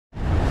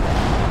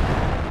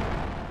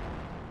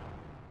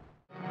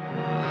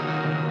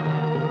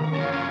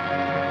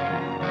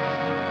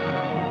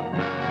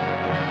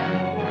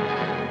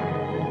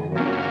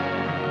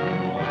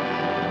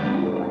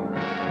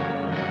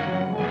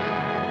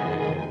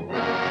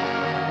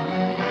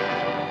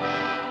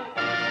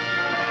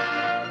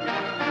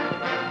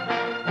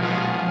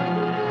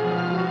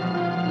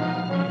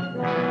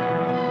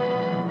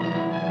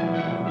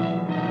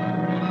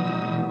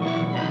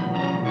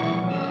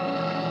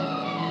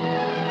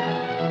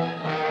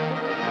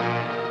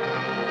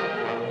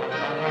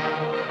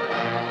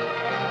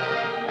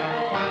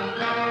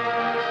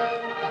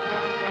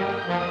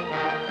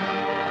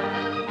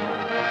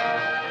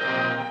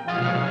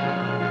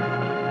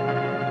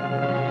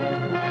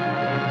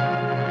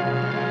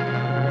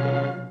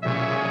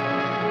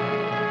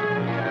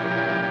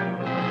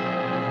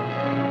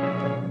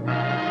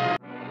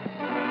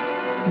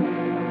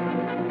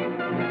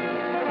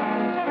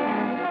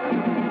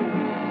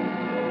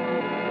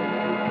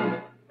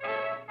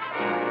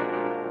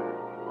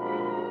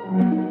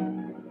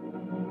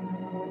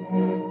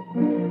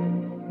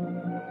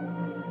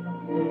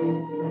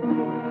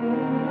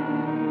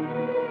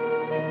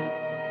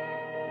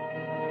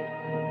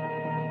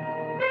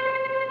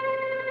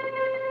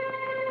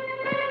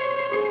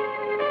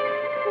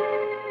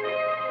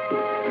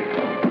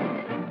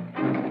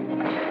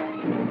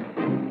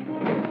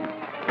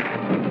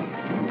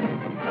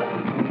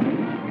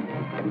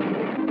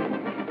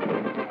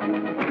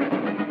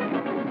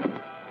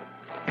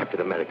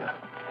Captain America.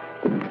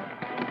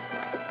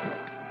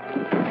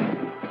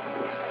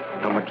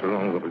 How much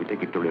longer will it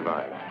take it to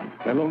revive?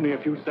 Well, only a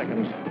few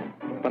seconds.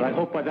 But I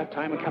hope by that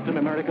time Captain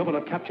America will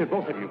have captured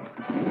both of you.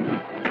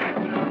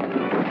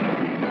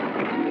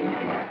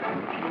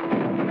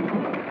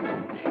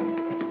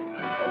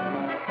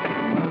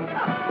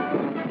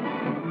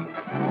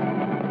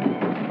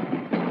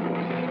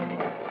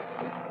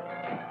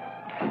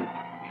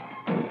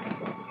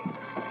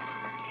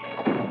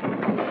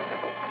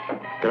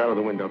 Get out of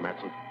the window,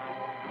 Matson.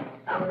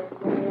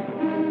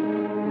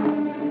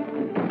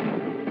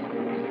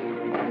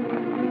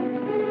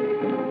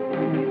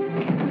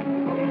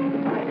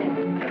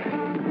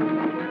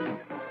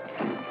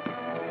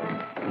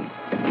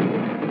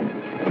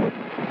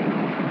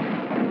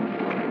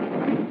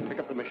 Pick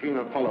up the machine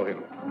and follow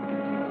him.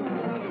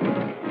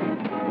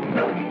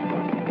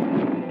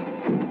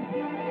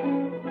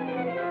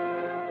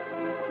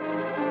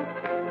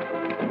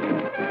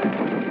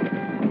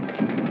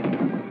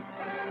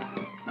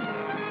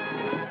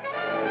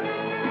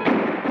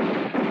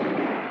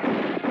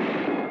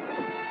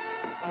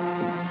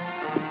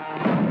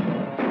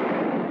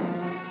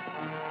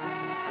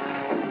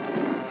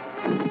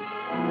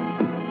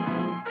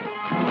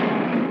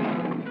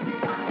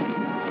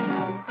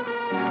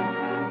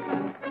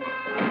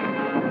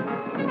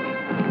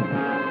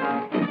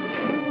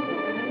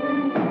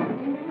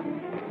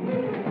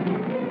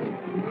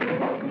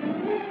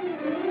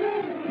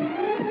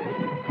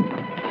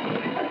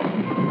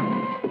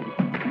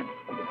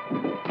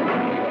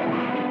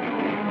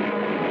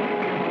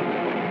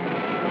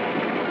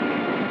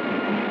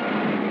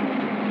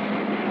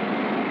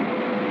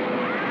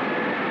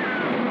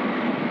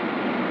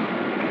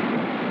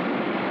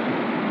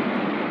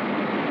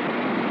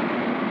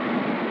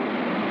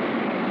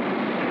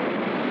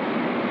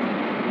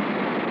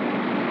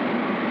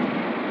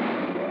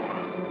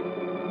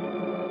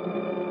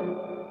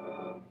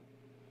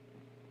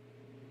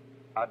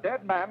 A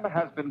dead man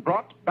has been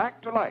brought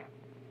back to life.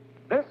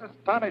 This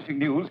astonishing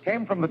news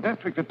came from the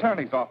district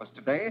attorney's office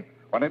today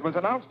when it was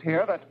announced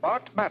here that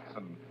Bart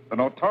Matson, the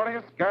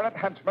notorious Scarab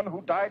henchman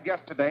who died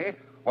yesterday,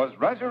 was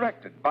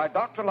resurrected by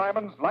Dr.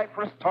 Lyman's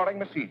life-restoring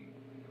machine.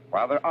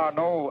 While there are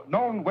no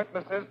known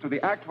witnesses to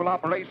the actual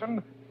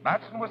operation,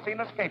 Matson was seen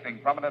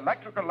escaping from an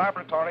electrical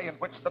laboratory in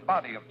which the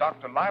body of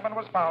Dr. Lyman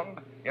was found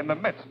in the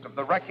midst of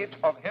the wreckage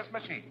of his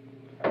machine.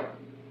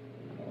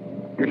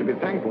 You should be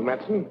thankful,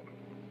 Matson.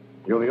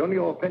 You're the only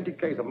authentic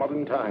case of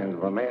modern times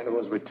of a man who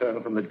has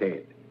returned from the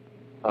dead.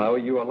 I owe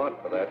you a lot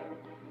for that.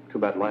 Too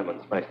bad Lyman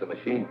smashed the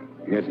machine.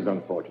 Yes, it's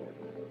unfortunate.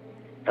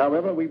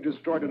 However, we've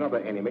destroyed another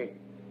enemy.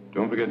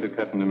 Don't forget that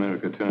Captain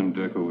America turned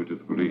Dirk over to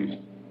the police.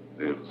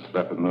 They'll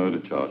slap a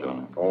murder charge on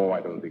him. Oh, I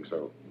don't think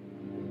so.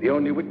 The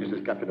only witness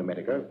is Captain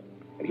America,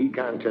 and he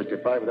can't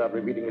testify without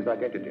revealing his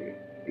identity.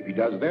 If he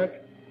does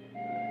that,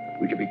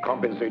 we should be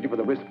compensated for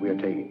the risk we are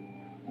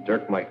taking.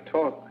 Dirk might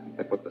talk.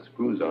 They put the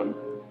screws on.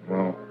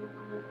 No.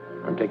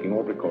 I'm taking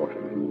all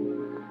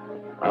precautions.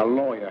 Our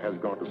lawyer has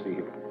gone to see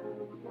him.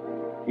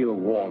 He'll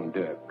warn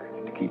Dirk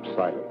to keep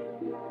silent.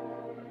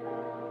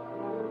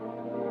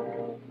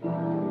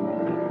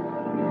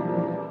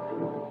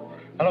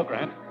 Hello,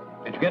 Grant.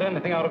 Did you get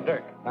anything out of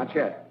Dirk? Not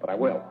yet, but I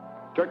will.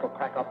 Dirk will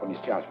crack up when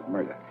he's charged with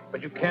murder.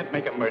 But you can't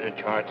make a murder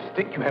charge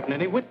stick. You haven't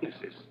any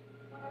witnesses.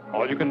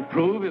 All you can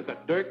prove is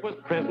that Dirk was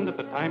present at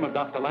the time of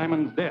Dr.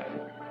 Lyman's death.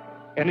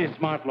 Any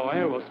smart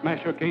lawyer will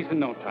smash your case in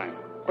no time.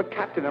 But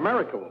Captain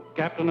America will.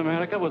 Captain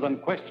America was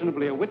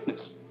unquestionably a witness,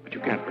 but you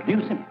can't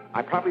produce him.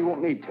 I probably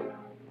won't need to.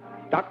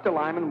 Dr.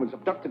 Lyman was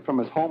abducted from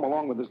his home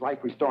along with his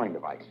life-restoring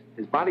device.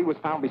 His body was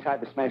found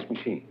beside the smashed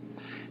machine.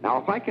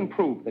 Now, if I can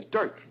prove that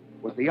Dirk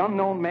was the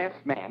unknown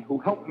masked man who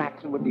helped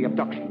Matson with the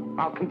abduction,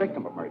 I'll convict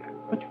him of murder.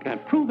 But you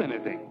can't prove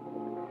anything.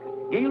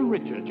 Gail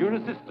Richards, your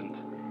assistant,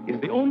 is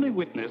the only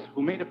witness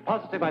who made a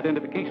positive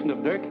identification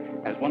of Dirk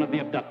as one of the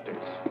abductors.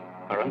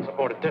 Our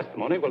unsupported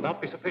testimony will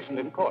not be sufficient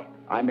in court.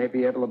 I may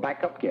be able to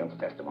back up Gail's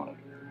testimony.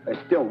 There's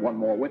still one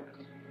more witness.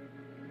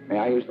 May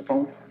I use the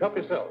phone? Help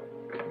yourself.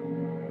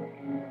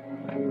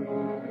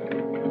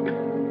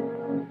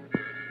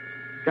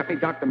 Get me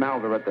Dr.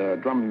 Malver at the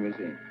Drummond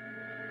Museum.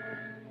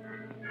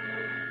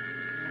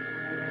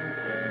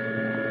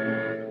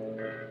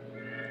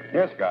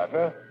 Yes,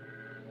 Gardner.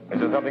 Is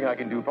there something I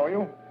can do for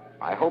you?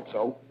 I hope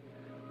so.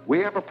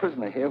 We have a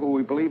prisoner here who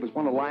we believe is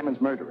one of Lyman's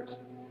murderers.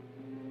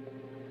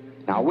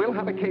 Now, we'll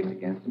have a case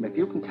against him if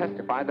you can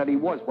testify that he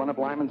was one of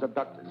Lyman's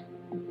abductors.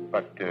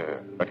 But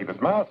he was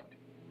masked.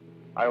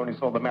 I only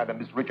saw the man that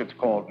Miss Richards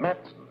called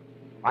Matson.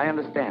 I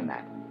understand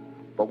that.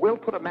 But we'll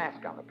put a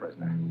mask on the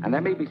prisoner, and there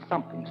may be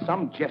something,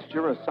 some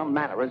gesture or some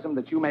mannerism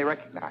that you may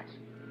recognize.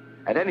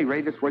 At any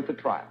rate, it's worth a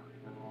trial.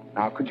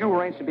 Now, could you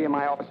arrange to be in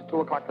my office at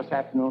 2 o'clock this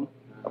afternoon?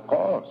 Of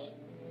course.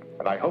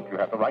 But I hope you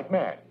have the right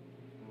man.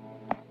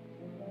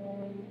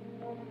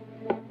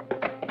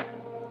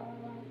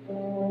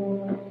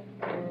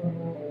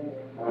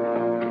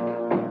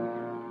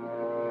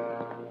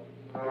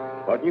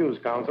 What news,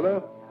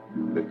 Counselor?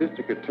 The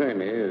district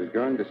attorney is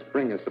going to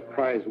spring a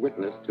surprise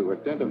witness to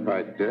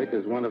identify Dirk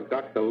as one of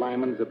Dr.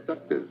 Lyman's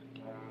abductors.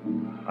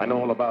 I know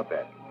all about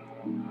that.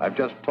 I've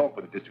just talked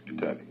with the district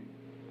attorney.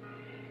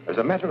 As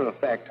a matter of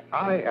fact,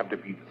 I am to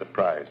be the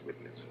surprise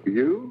witness.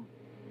 You?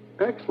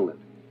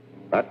 Excellent.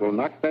 That will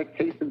knock that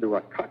case into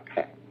a cocked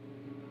hat.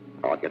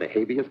 I'll get a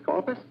habeas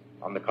corpus.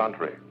 On the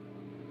contrary,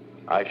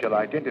 I shall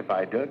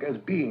identify Dirk as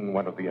being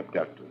one of the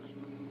abductors.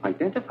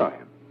 Identify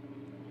him?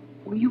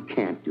 Well, you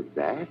can't do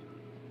that.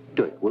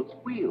 Dirk will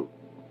squeal.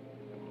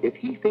 If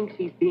he thinks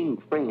he's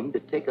being framed to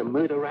take a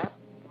murder rap,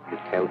 he'll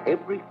tell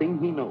everything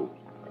he knows.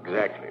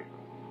 Exactly.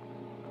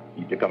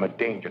 He's become a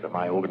danger to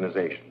my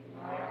organization.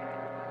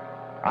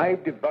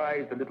 I've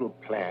devised a little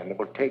plan that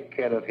will take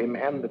care of him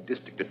and the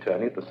district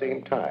attorney at the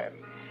same time.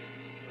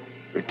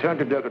 Return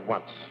to Dirk at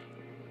once.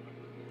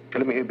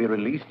 Tell him he'll be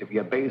released if he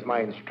obeys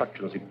my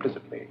instructions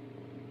implicitly.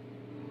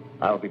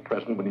 I'll be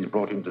present when he's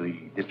brought into the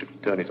district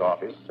attorney's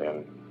office,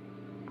 and...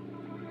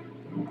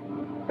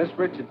 Miss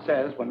Richards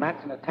says when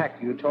Matson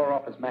attacked you, tore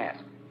off his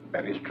mask.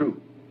 That is true.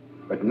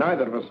 But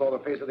neither of us saw the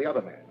face of the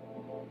other man.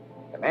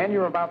 The man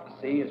you're about to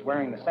see is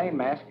wearing the same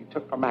mask you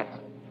took from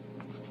Matson.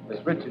 Miss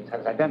Richards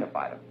has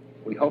identified him.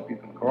 We hope you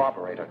can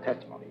corroborate her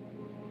testimony.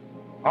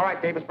 All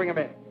right, Davis, bring him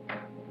in.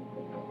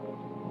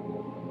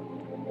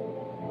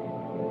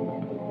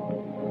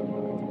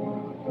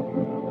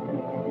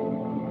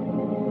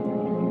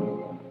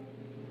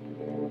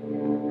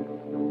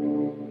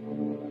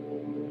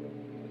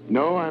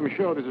 No, I'm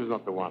sure this is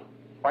not the one.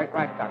 Quite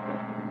right, Doctor.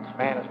 This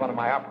man is one of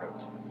my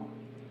operatives.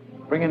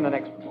 Bring in the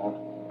next one,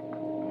 Walt.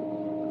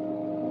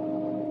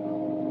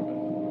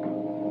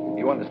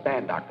 You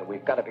understand, Doctor,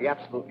 we've got to be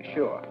absolutely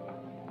sure.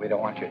 We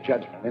don't want your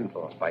judgment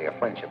influenced by your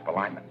friendship for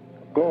Lyman.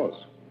 Of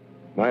course.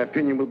 My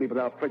opinion will be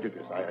without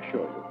prejudice, I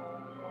assure you.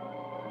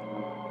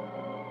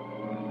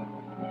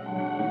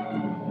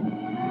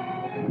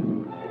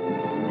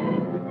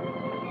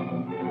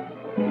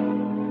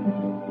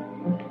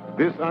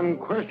 This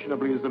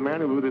unquestionably is the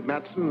man who looted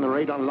Matson in the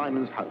raid on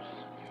Lyman's house.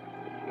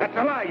 That's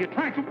a lie. You're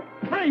trying to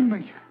frame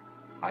me.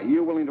 Are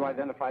you willing to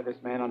identify this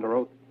man under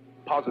oath?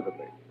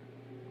 Positively.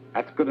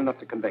 That's good enough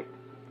to convict.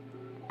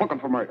 Book him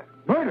for murder.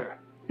 Murder?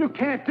 You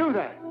can't do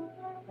that.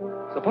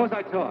 Suppose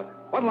I talk.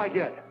 What'll I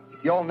get?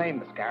 If you'll name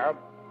the Scarab,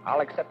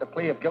 I'll accept a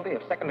plea of guilty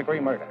of second-degree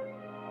murder.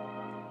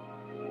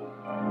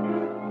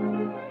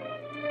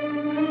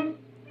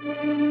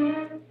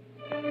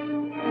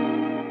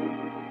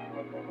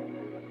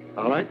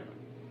 All right.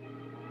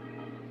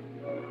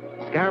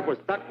 Scarab was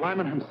Doc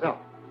Lyman himself.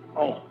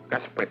 Oh,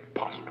 that's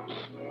preposterous.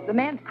 The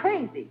man's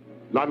crazy.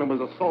 Lyman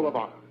was a soul of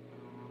honor.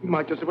 He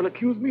might just as well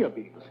accuse me of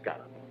being the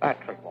Scarab.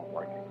 That trick won't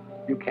work.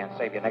 You can't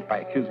save your neck by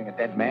accusing a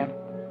dead man.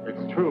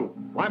 It's true.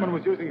 Lyman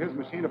was using his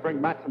machine to bring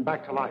Matson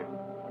back to life.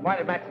 Why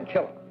did Matson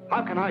kill him?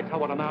 How can I tell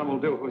what a man will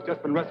do who's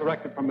just been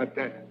resurrected from the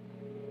dead?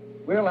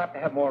 We'll have to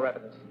have more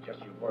evidence than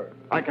just your word.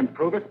 I can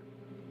prove it,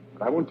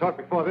 but I won't talk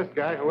before this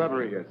guy,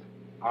 whoever he is.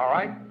 All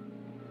right?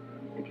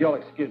 If you'll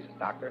excuse us,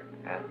 Doctor,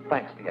 and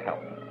thanks for your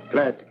help.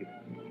 Glad to give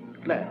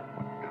it. Glad.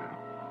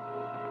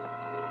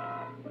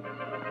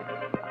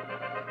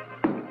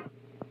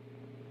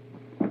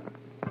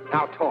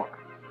 Now talk.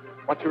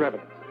 What's your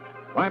evidence?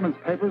 Lyman's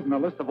papers and a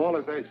list of all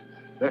his agents.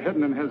 They're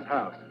hidden in his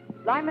house.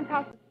 Lyman's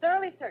house was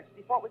thoroughly searched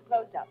before it was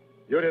closed up.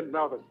 You didn't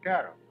know the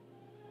Scarab.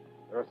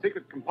 There are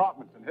secret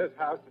compartments in his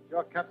house that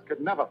your caps could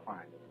never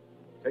find.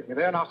 Take me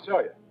there and I'll show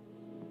you.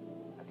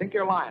 I think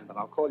you're lying, but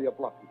I'll call your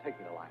bluff and take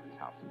you to Lyman's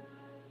house.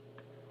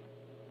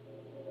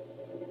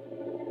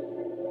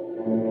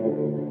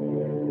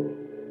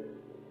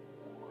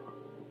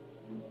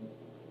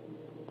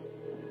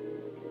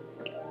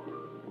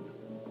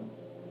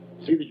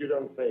 See that you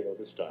don't fail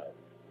this time.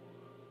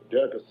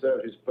 Dirk has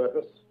served his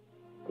purpose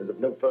and is of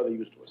no further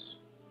use to us.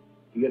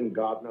 He and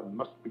Gardner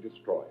must be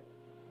destroyed.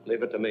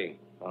 Leave it to me.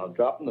 I'll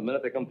drop them the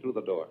minute they come through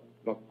the door.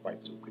 Not quite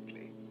so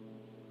quickly.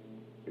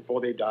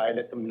 Before they die,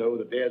 let them know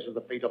that theirs is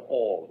the fate of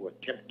all who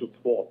attempt to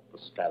thwart the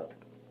Scarab.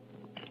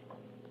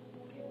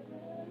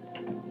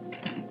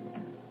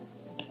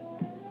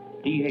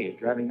 DA is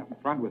driving up in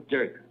front with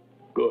Dirk.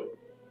 Good.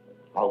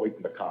 I'll wait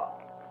in the car.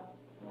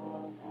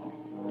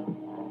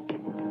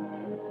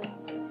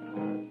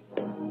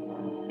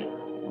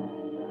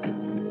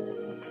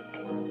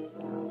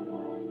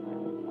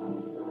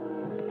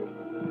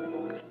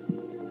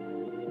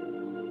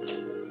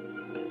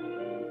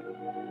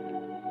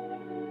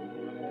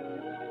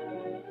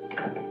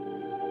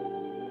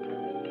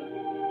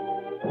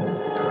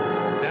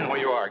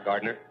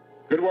 Gardner.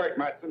 Good work,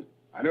 Matson.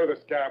 I knew the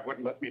Scarab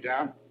wouldn't let me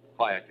down.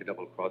 Quiet, you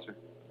double-crosser.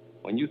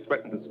 When you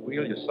threatened to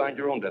squeal, you signed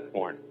your own death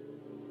warrant.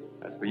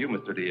 As for you,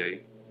 Mr.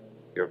 D.A.,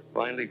 you're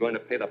finally going to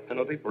pay the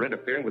penalty for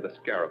interfering with the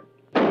Scarab.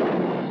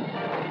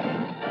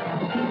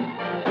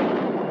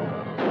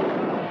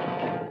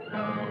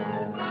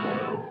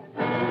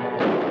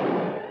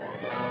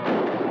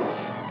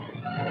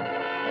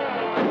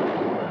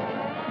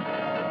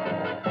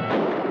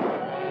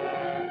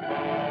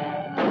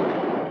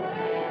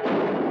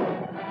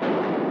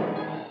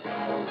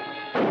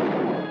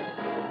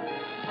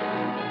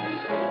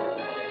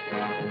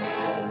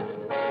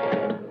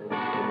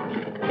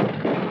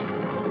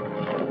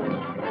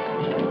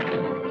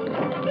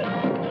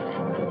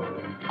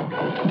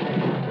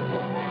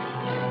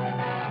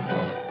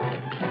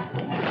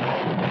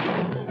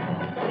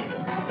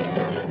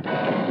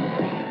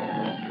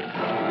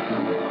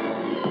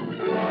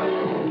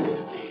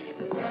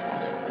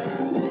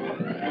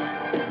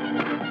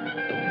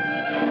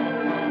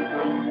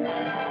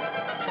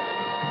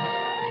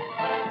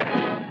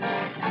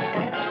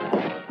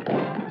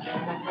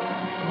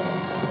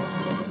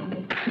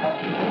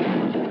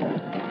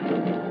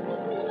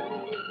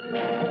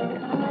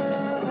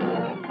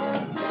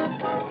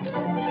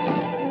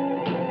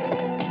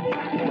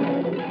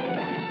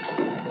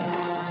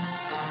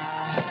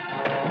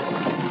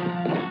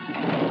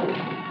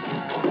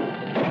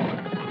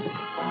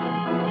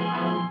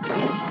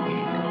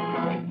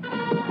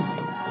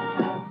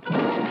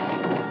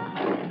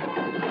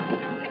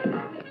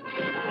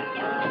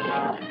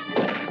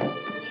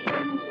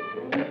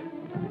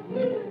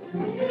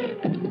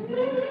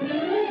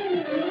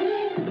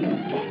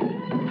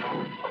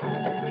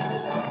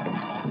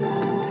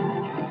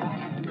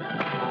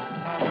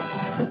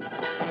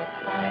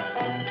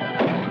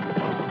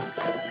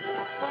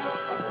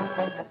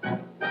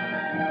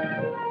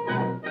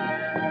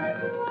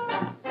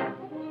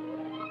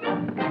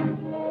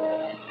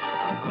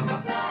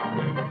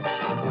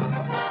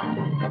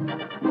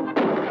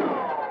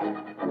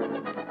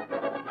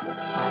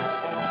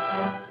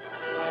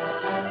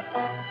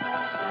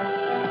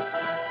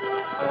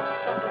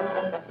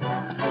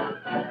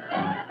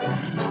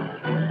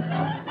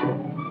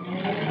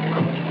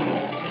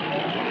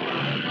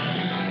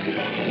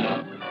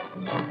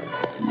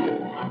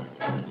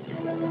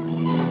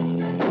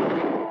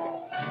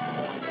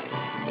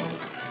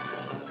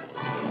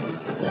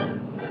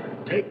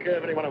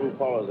 one who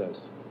follows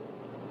us.